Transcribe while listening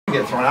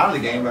get thrown out of the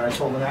game, but I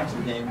told him after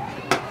the game.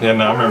 Yeah,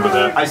 no, I remember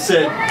that. I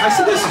said,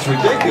 this is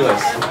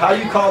ridiculous. How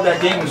you called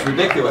that game was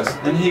ridiculous.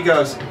 And he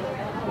goes,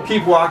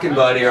 keep walking,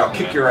 buddy, or I'll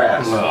kick your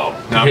ass. No,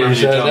 I remember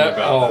you telling me about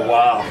that. Oh,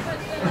 wow.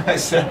 I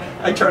said,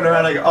 I turned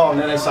around, I go, oh, and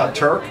then I saw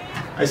Turk.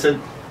 I said,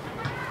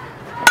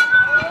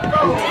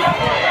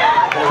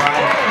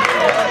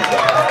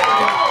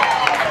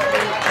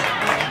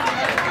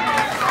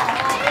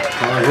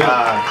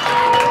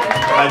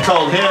 I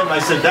told him, I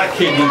said, that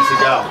kid needs to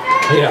go.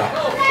 Yeah.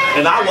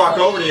 And I walk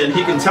over to you and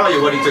he can tell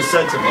you what he just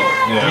said to me.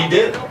 Yeah. He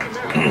did.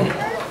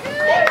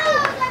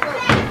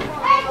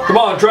 Come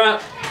on,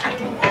 Trent.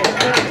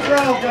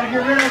 Gotta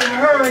get rid of it in a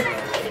hurry.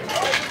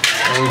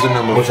 That was a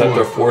number 4. Was that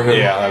their forehead?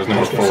 Yeah, that was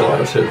number 4. So that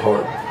was hit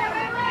hard.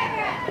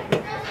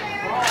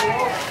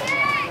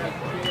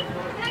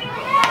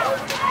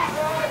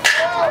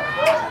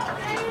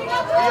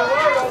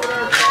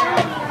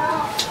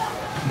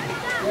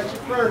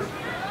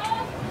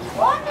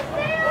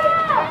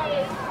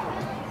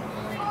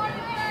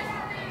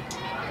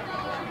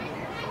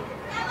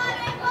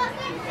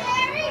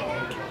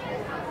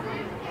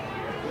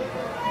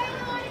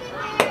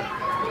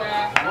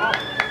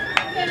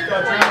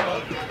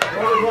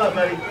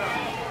 Buddy.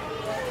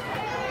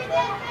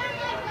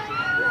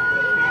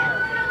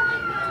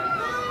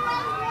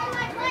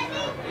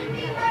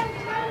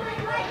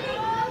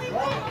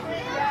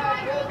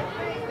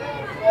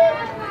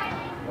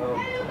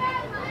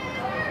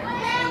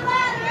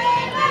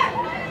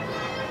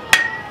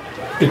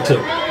 Good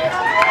tip.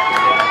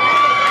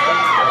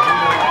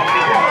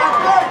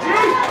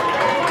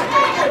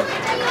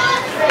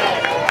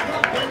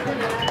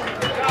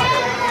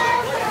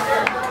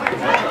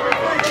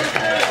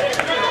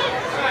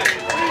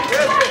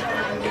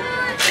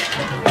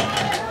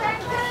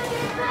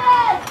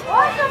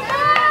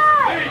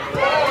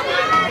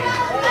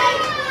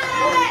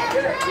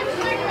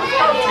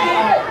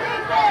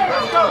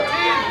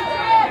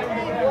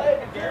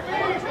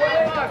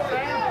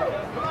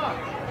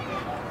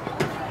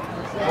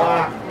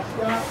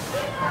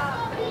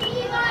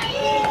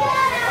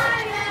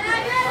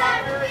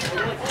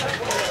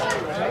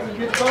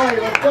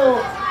 Let's go.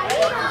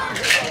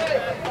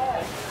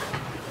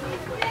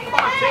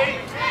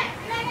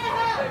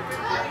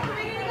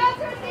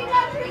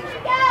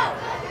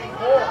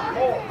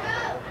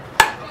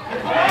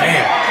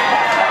 Man.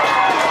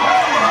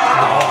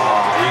 Oh,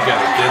 you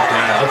gotta get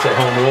that. That's a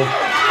home run.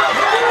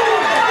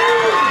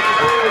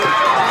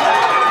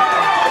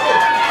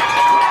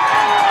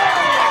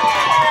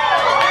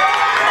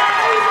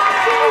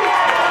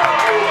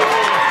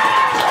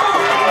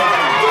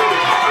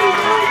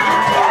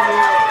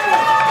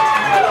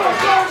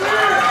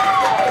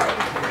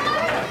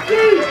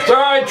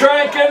 Sorry,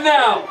 Trent, get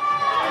now.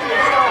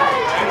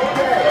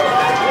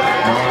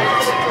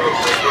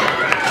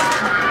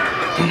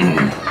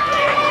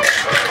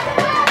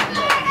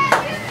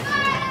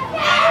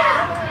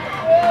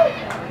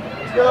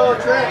 Let's go,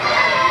 Trent.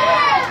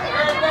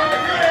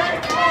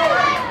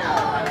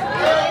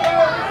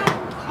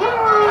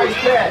 Nice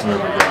catch.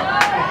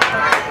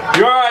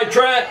 You all right,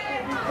 Trent?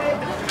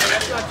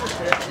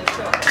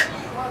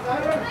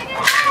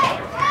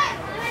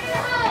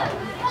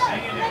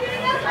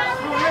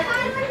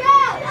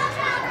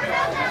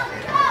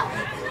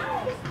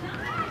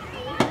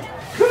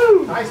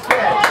 Nice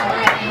catch.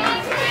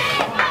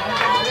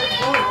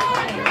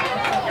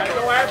 Gotta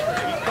go after it.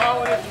 He's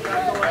calling it. You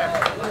gotta go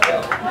after it.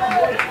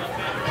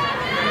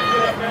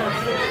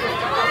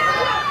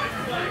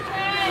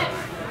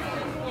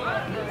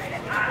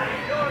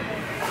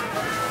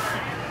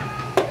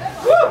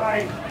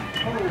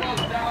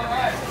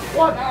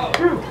 1,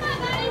 2. You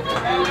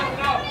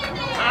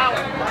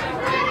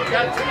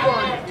got 2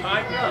 on you.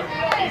 Tighten up.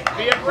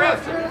 Be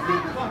aggressive.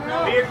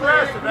 Be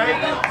aggressive, eh?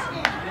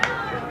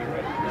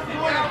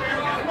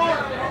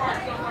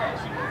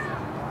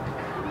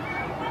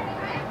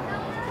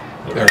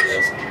 There it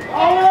is.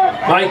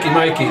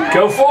 Mikey,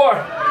 go for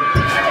it.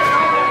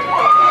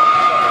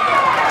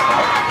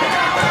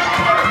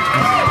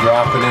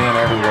 Dropping in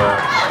everywhere.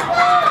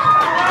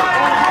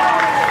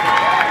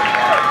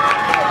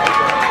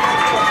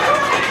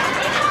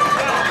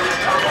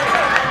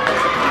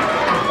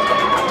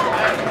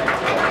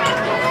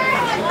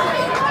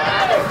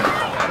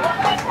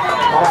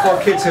 All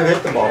 4 kids have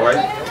hit the ball,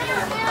 right?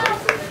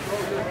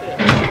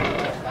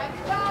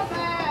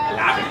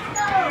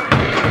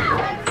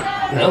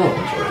 That one's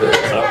a bit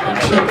tough and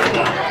shit.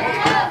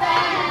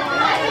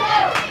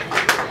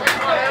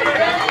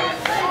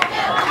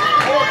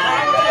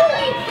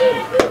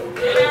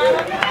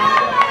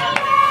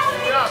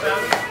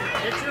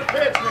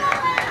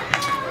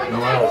 No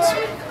outs.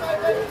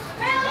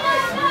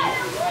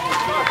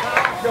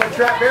 Go,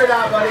 Trap, bear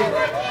down, buddy.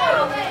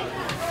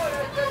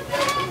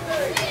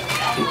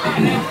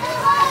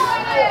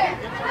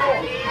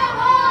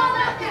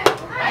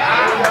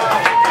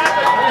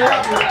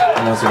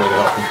 That's a way to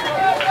help him.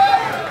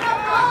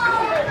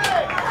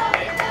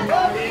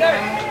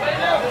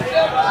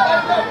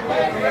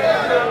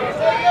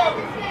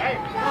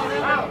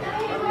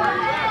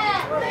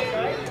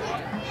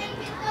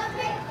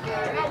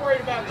 We're not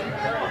worried about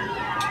you.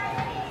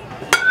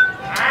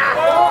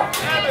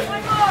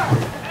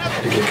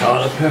 Get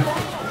caught up here.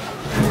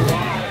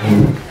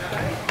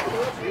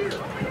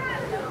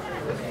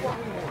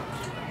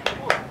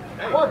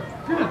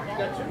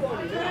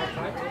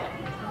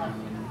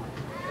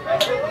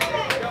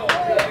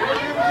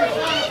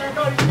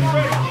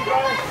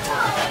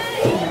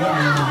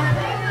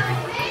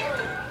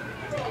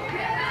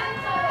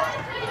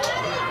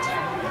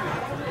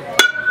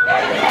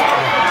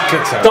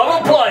 Kicks out.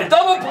 Double play,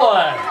 double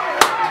play.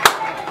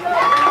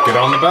 Get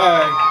on the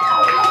bag.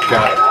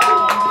 Got it.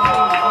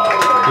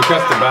 He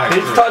touched the bag.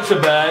 He's too. touched the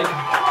bag.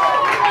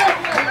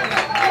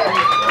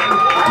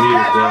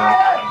 Needed that.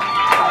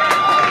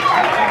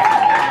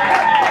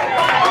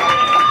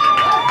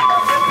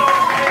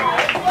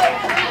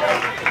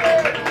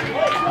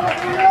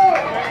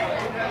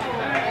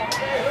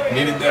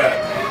 Needed that.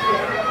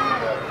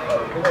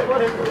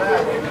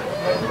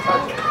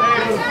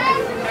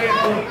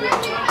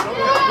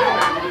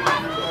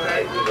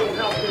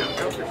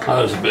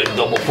 That was a big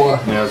double play.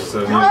 Yeah, so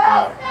needed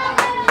that.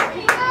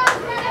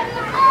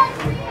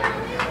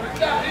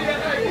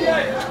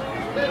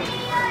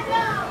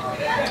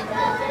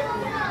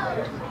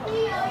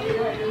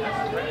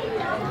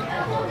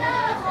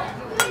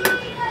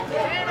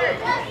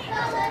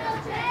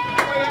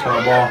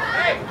 Foul ball.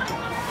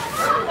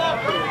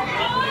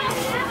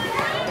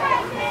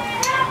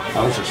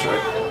 That was just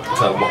right.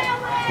 Foul ball.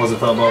 Was it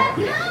foul ball?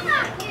 Yeah.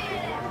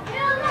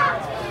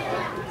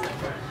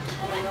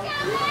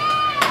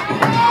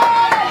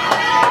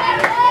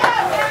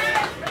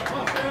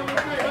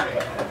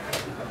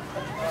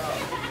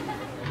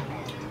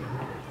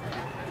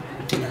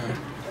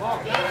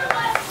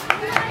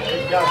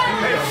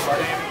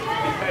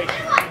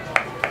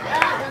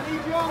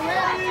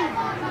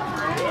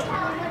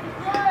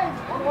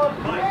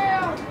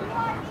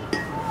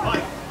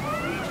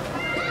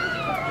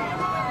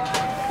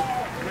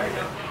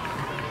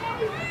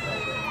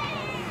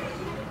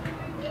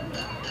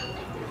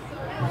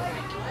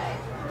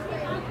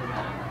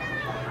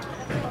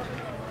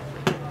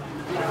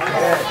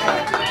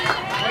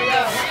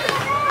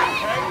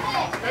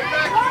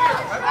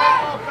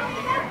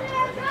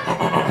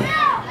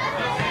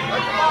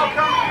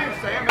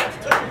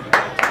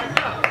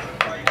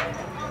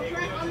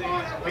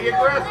 Be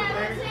aggressive,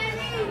 baby.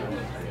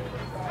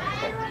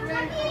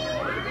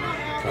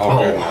 Oh,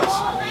 goodness.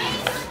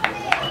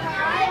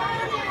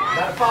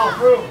 Gotta follow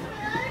through.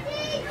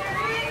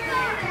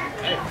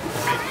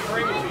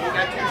 Bring it to you. You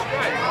got 2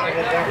 strikes.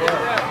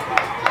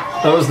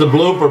 That was the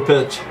blooper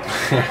pitch.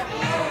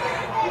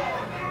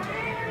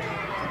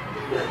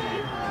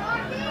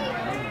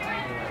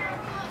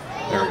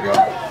 There we go.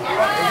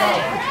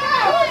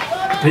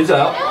 He's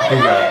out. He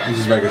got it. He's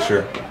just making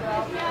sure.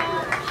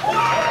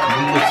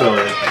 It's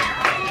alright.